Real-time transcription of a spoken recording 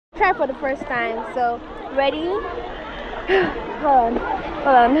try for the first time. So, ready? Hold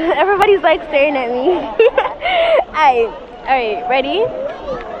on. Everybody's like staring at me. Alright, ready?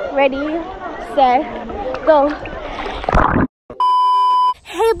 Ready, set, go.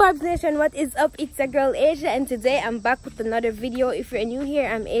 Hey Barbs Nation, what is up? It's your girl Asia, and today I'm back with another video. If you're new here,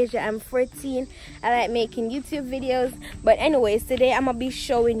 I'm Asia. I'm 14. I like making YouTube videos. But anyways, today I'm gonna be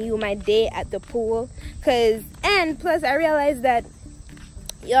showing you my day at the pool. And plus I realized that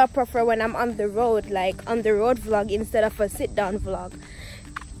y'all prefer when I'm on the road, like on the road vlog instead of a sit down vlog.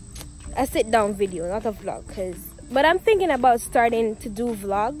 A sit down video, not a vlog. But I'm thinking about starting to do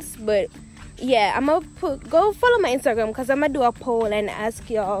vlogs. But yeah, I'm gonna go follow my Instagram, because I'm gonna do a poll and ask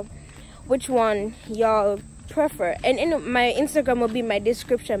y'all which one y'all prefer, and in my Instagram will be my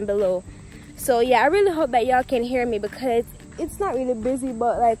description below. So yeah, I really hope that y'all can hear me, because it's not really busy,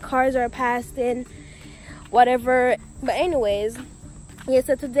 but like cars are passing, whatever. But anyways, yeah,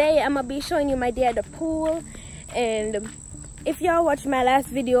 so today I'm gonna be showing you my day at the pool. And if y'all watched my last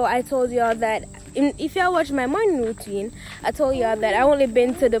video, I told y'all that if y'all watch my morning routine, I told y'all that I only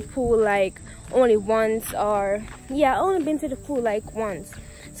been to the pool like only once, or yeah, I only been to the pool like once.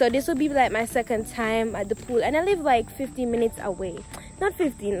 So this will be like my second time at the pool, and I live like 15 minutes away. Not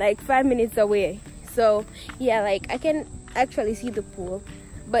 15, like 5 minutes away. So yeah, like I can actually see the pool.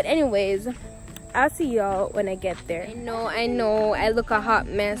 But anyways, I'll see y'all when I get there. I know I look a hot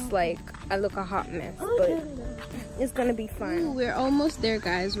mess, but it's gonna be fun. Ooh, we're almost there,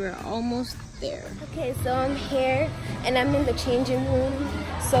 guys. We're almost there. Okay, so I'm here and I'm in the changing room.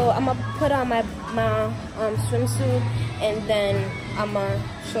 So I'm gonna put on my swimsuit, and then I'm gonna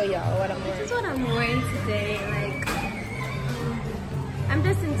show y'all what I'm wearing. This is what I'm wearing today. Like, I'm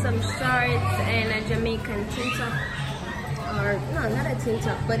just in some shorts and a Jamaican tank top. Or no, not a tank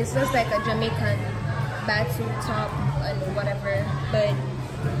top, but it's just like a Jamaican bathroom top and whatever. But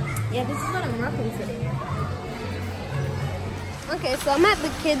yeah, this is what I'm rocking today. Okay, so I'm at the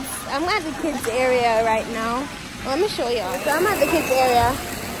kids area right now. Let me show y'all. So I'm at the kids area.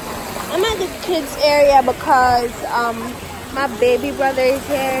 I'm at the kids area because my baby brother is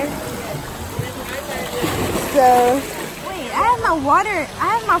here. So wait, I have my water.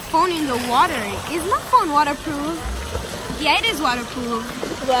 I have my phone in the water. Is my phone waterproof? Yeah, it is waterproof.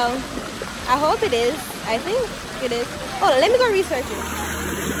 Well, I hope it is. I think it is. Hold on, let me go research it.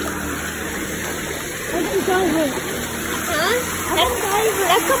 Huh?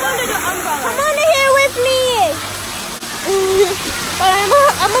 Let's come under the umbrella. Come under here with me. But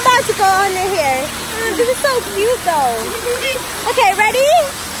I'm about to go under here. This is so cute though. Okay, ready?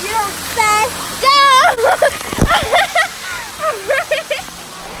 Yeah. Set,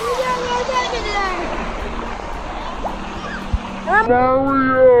 Oh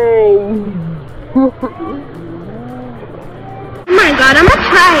my god, I'm gonna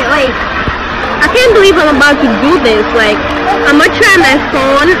try it. Like, I can't believe I'm about to do this. Like, I'm gonna try my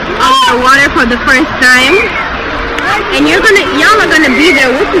phone underwater for the first time, and y'all are gonna be there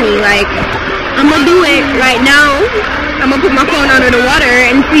with me. Like, I'm gonna do it right now. I'm gonna put my phone under the water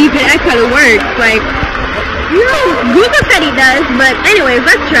and see if it actually works. Like, you know, Google said it does, but anyways,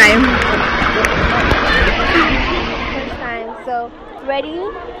 let's try. First time. So, ready?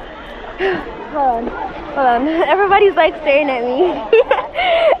 Hold on. Everybody's like staring at me.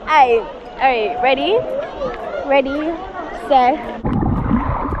 Alright, ready? Ready, set.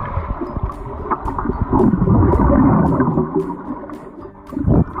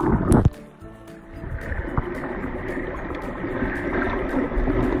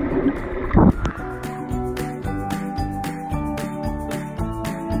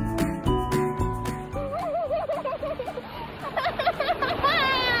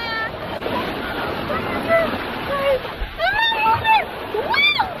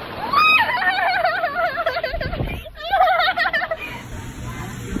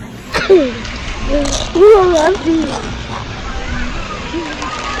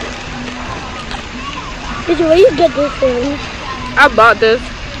 Where you get this thing? I bought this.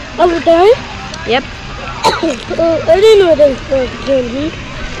 Over there? Yep. I didn't know this was candy.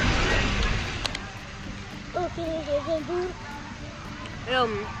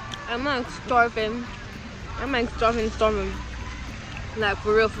 I'm like starving. Starving. Like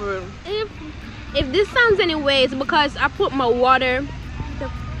for real. If this sounds any way, it's because I put my water.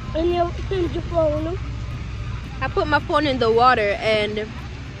 And you put your phone. I put my phone in the water, and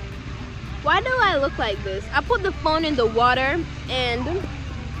why do I look like this? I put the phone in the water, and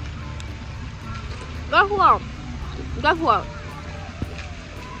guess what?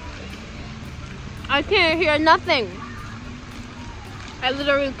 I can't hear nothing. I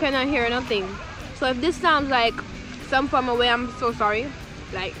literally cannot hear nothing. So if this sounds like some form of way, I'm so sorry.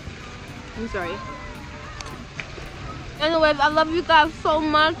 Like, I'm sorry. Anyways, I love you guys so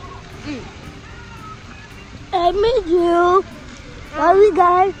much. I miss you. Love you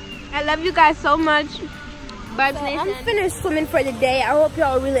guys. I love you guys so much. Bye, So I'm finished swimming for the day. I hope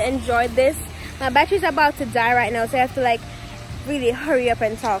y'all really enjoyed this. My battery's about to die right now, so I have to like really hurry up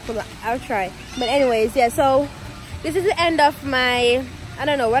and talk. I'll try. But anyways, yeah, so this is the end of my, I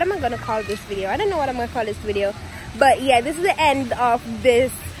don't know, what am I gonna call this video? I don't know what I'm gonna call this video. But yeah, this is the end of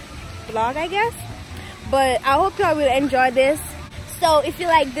this vlog, I guess. But I hope y'all will enjoy this. So if you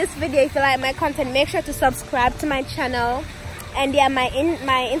like this video, if you like my content, make sure to subscribe to my channel. And yeah, my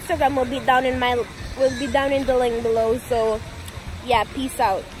Instagram will be down in the link below. So yeah, peace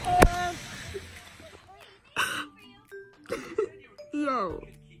out. Yo,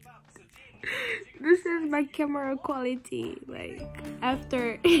 this is my camera quality. Like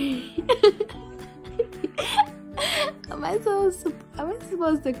after. Am I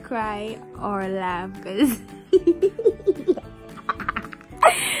supposed to cry or laugh? Cause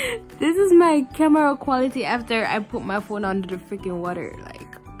this is my camera quality after I put my phone under the freaking water.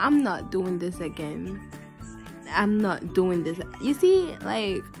 Like, I'm not doing this again. I'm not doing this. You see,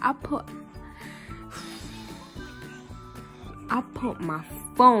 like I put my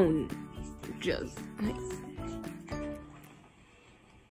phone just like